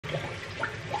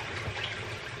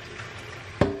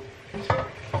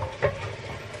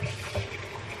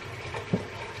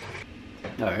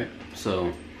Alright,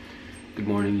 so good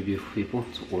morning, you beautiful people,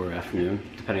 or afternoon,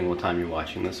 depending on what time you're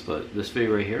watching this, but this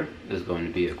video right here is going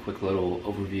to be a quick little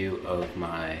overview of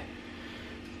my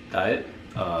diet,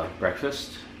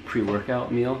 breakfast,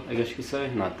 pre-workout meal, I guess you could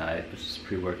say. Not diet, but just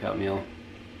pre-workout meal.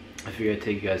 I figured I'd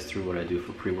take you guys through what I do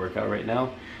for pre-workout right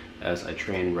now, as I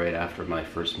train right after my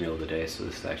first meal of the day, so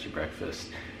this is actually breakfast,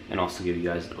 and also give you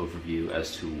guys an overview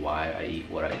as to why I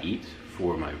eat what I eat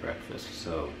for my breakfast.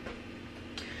 So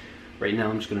right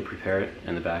now I'm just going to prepare it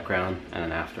in the background, and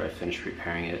then after I finish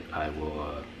preparing it, I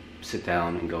will sit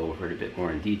down and go over it a bit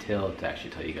more in detail to actually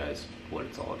tell you guys what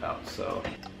it's all about. So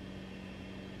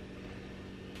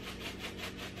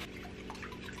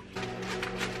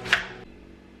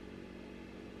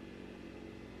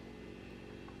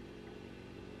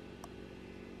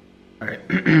alright,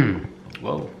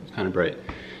 well, it's kind of bright,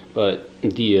 but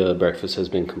the breakfast has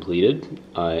been completed.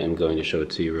 I am going to show it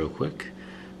to you real quick,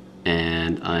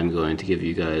 and I'm going to give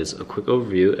you guys a quick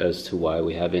overview as to why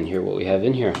we have in here what we have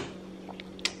in here.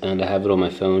 And I have it on my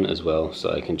phone as well,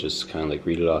 so I can just kind of like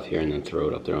read it off here and then throw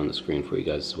it up there on the screen for you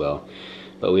guys as well.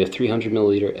 But we have 300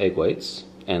 milliliter egg whites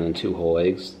and then 2 whole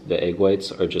eggs. The egg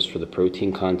whites are just for the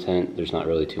protein content. There's not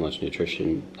really too much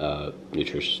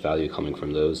nutritious value coming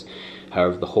from those.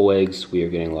 However, the whole eggs, we are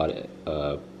getting a lot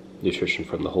of nutrition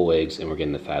from the whole eggs, and we're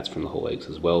getting the fats from the whole eggs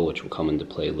as well, which will come into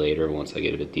play later once I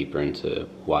get a bit deeper into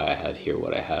why I have here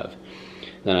what I have.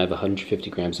 Then I have 150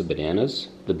 grams of bananas.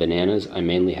 The bananas, I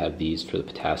mainly have these for the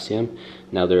potassium.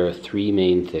 Now there are 3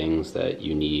 main things that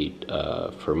you need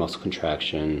for muscle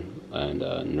contraction and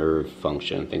nerve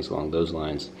function, things along those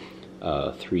lines.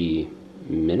 3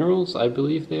 minerals, I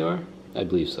believe they are. I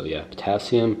believe so, yeah.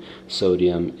 Potassium,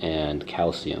 sodium, and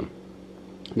calcium.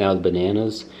 Now the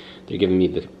bananas, they're giving me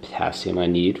the potassium I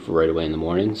need for right away in the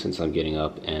morning, since I'm getting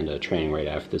up and training right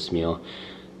after this meal.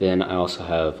 Then I also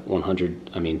have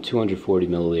 240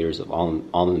 milliliters of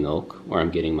almond milk, where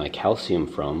I'm getting my calcium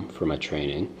from for my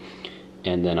training.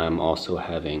 And then I'm also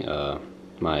having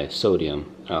my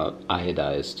sodium,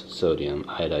 iodized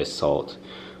salt,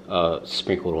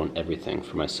 sprinkled on everything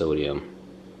for my sodium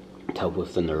to help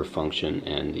with the nerve function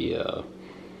and the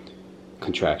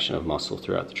contraction of muscle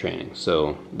throughout the training.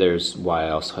 So there's why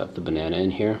I also have the banana in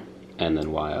here, and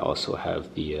then why I also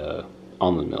have the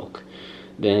almond milk.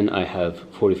 Then I have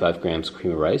 45 grams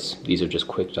cream of rice. These are just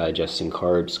quick digesting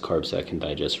carbs that I can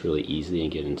digest really easily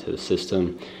and get into the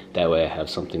system. That way I have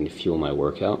something to fuel my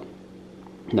workout.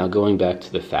 Now going back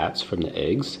to the fats from the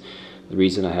eggs, the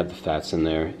reason I have the fats in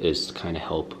there is to kind of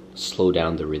help slow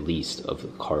down the release of the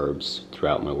carbs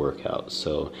throughout my workout.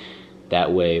 So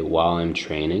that way, while I'm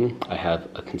training, I have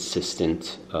a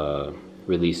consistent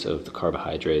release of the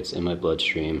carbohydrates in my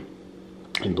bloodstream,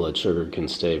 and blood sugar can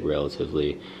stay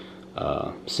relatively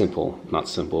not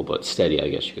simple, but steady, I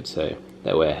guess you could say.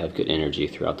 That way I have good energy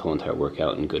throughout the whole entire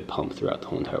workout and good pump throughout the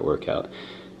whole entire workout.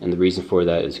 And the reason for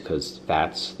that is because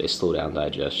fats, they slow down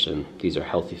digestion. These are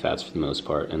healthy fats for the most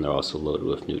part, and they're also loaded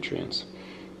with nutrients.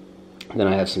 Then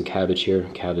I have some cabbage here.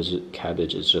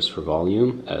 Cabbage is just for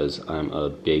volume, as I'm a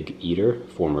big eater,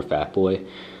 former fat boy.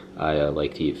 I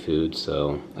like to eat food,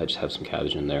 so I just have some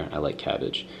cabbage in there. I like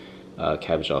cabbage.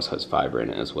 Cabbage also has fiber in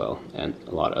it as well, and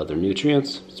a lot of other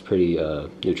nutrients. It's pretty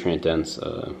nutrient dense,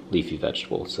 leafy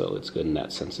vegetable, so it's good in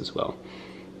that sense as well.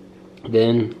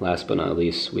 Then, last but not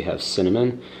least, we have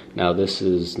cinnamon. Now this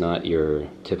is not your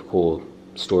typical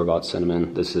store-bought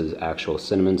cinnamon. This is actual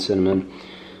cinnamon.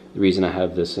 The reason I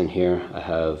have this in here, I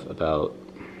have about,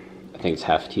 I think it's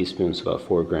half a teaspoon, so about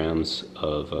 4 grams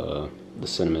of the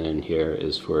cinnamon in here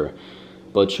is for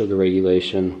blood sugar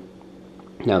regulation.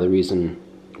 Now the reason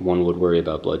one would worry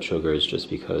about blood sugar is just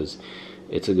because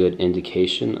it's a good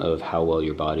indication of how well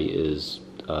your body is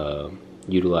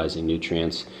utilizing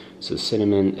nutrients. So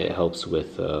cinnamon, it helps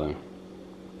with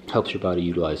helps your body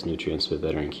utilize nutrients a bit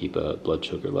better and keep blood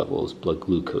sugar levels, blood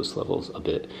glucose levels a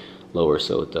bit lower,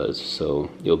 so it does. So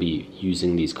you'll be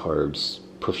using these carbs,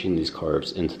 pushing these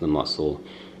carbs into the muscle,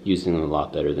 using them a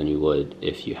lot better than you would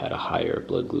if you had a higher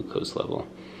blood glucose level.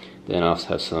 Then I also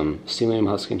have some Psyllium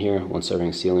Husk in here, 1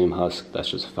 serving Psyllium Husk.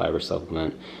 That's just a fiber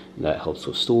supplement that helps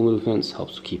with stool movements,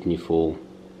 helps with keeping you full,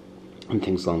 and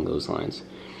things along those lines.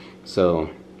 So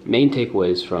main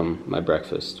takeaways from my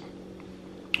breakfast,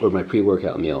 or my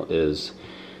pre-workout meal, is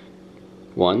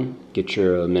 1, get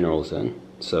your minerals in.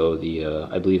 So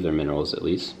I believe they're minerals at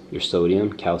least. Your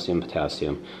sodium, calcium,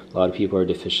 potassium. A lot of people are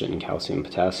deficient in calcium and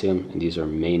potassium, and these are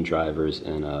main drivers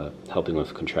in helping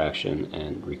with contraction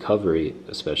and recovery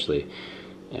especially,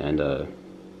 and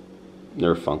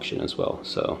nerve function as well.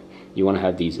 So you want to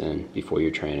have these in before your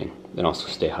training. Then also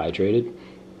stay hydrated.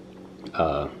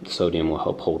 Sodium will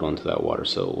help hold on to that water,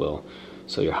 so it will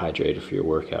so you're hydrated for your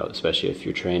workout, especially if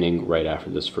you're training right after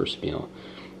this first meal.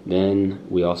 Then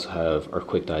we also have our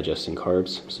quick digesting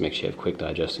carbs, so make sure you have quick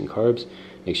digesting carbs,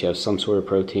 make sure you have some sort of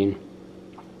protein,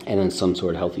 and then some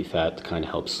sort of healthy fat to kind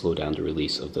of help slow down the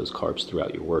release of those carbs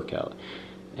throughout your workout.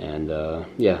 And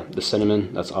yeah, the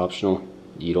cinnamon, that's optional.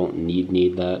 You don't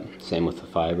need that. Same with the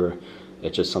fiber.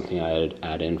 It's just something I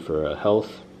add in for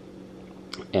health.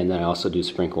 And then I also do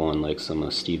sprinkle on like some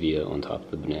stevia on top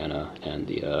of the banana and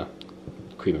the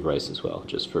cream of rice as well,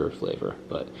 just for flavor.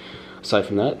 But aside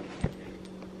from that,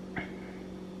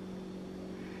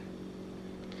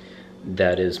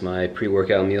 that is my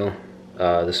pre-workout meal.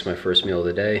 This is my first meal of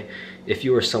the day. If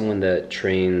you are someone that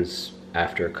trains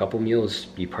after a couple meals,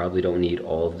 you probably don't need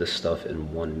all of this stuff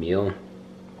in one meal.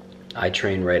 I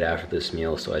train right after this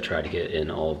meal, so I try to get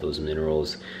in all of those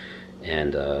minerals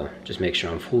and just make sure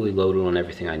I'm fully loaded on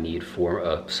everything I need for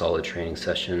a solid training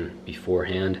session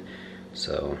beforehand.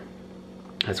 So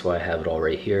that's why I have it all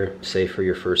right here. Say for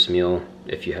your first meal,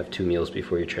 if you have 2 meals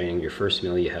before your training, your first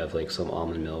meal you have like some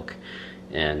almond milk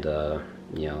and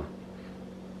you know,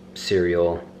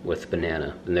 cereal with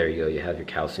banana, and there you go, you have your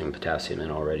calcium and potassium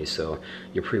in already. So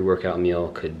your pre-workout meal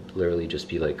could literally just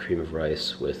be like cream of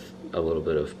rice with a little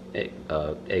bit of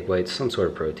egg whites, some sort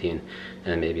of protein,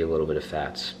 and maybe a little bit of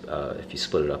fats if you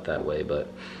split it up that way.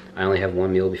 But I only have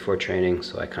 1 meal before training,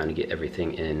 so I kind of get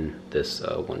everything in this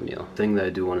 1 meal. Thing that I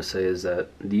do want to say is that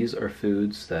these are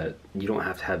foods that you don't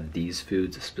have to have these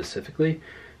foods specifically,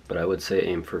 but I would say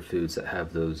aim for foods that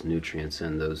have those nutrients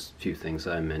and those few things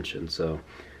that I mentioned. So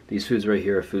these foods right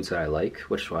here are foods that I like,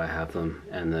 which is why I have them,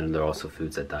 and then they're also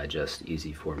foods that digest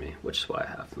easy for me, which is why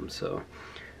I have them. So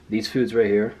these foods right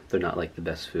here, they're not like the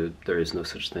best food. There is no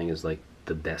such thing as like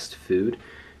the best food.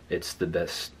 It's the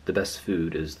best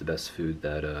food is the best food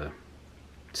that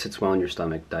sits well in your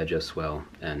stomach, digests well,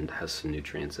 and has some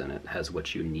nutrients in it, has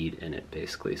what you need in it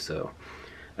basically. So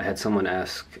I had someone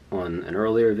ask on an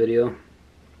earlier video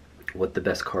what the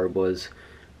best carb was.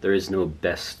 There is no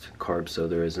best carb, so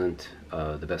there isn't.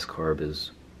 The best carb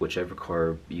is whichever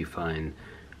carb you find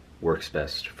works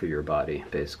best for your body,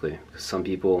 basically. Some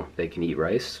people, they can eat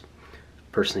rice.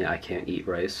 Personally, I can't eat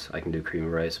rice. I can do cream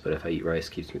of rice, but if I eat rice,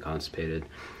 it keeps me constipated.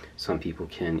 Some people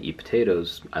can eat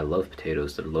potatoes. I love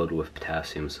potatoes. They're loaded with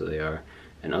potassium, so they are,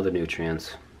 and other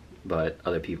nutrients, but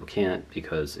other people can't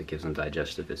because it gives them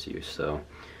digestive issues. So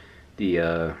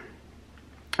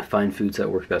find foods that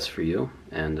work best for you,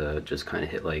 and just kind of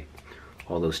hit like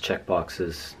all those check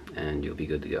boxes and you'll be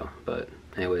good to go. But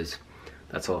anyways,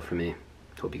 that's all for me.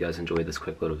 Hope you guys enjoyed this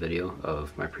quick little video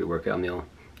of my pre-workout meal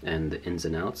and the ins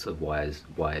and outs of why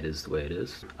it is the way it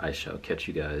is. I shall catch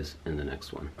you guys in the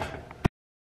next one.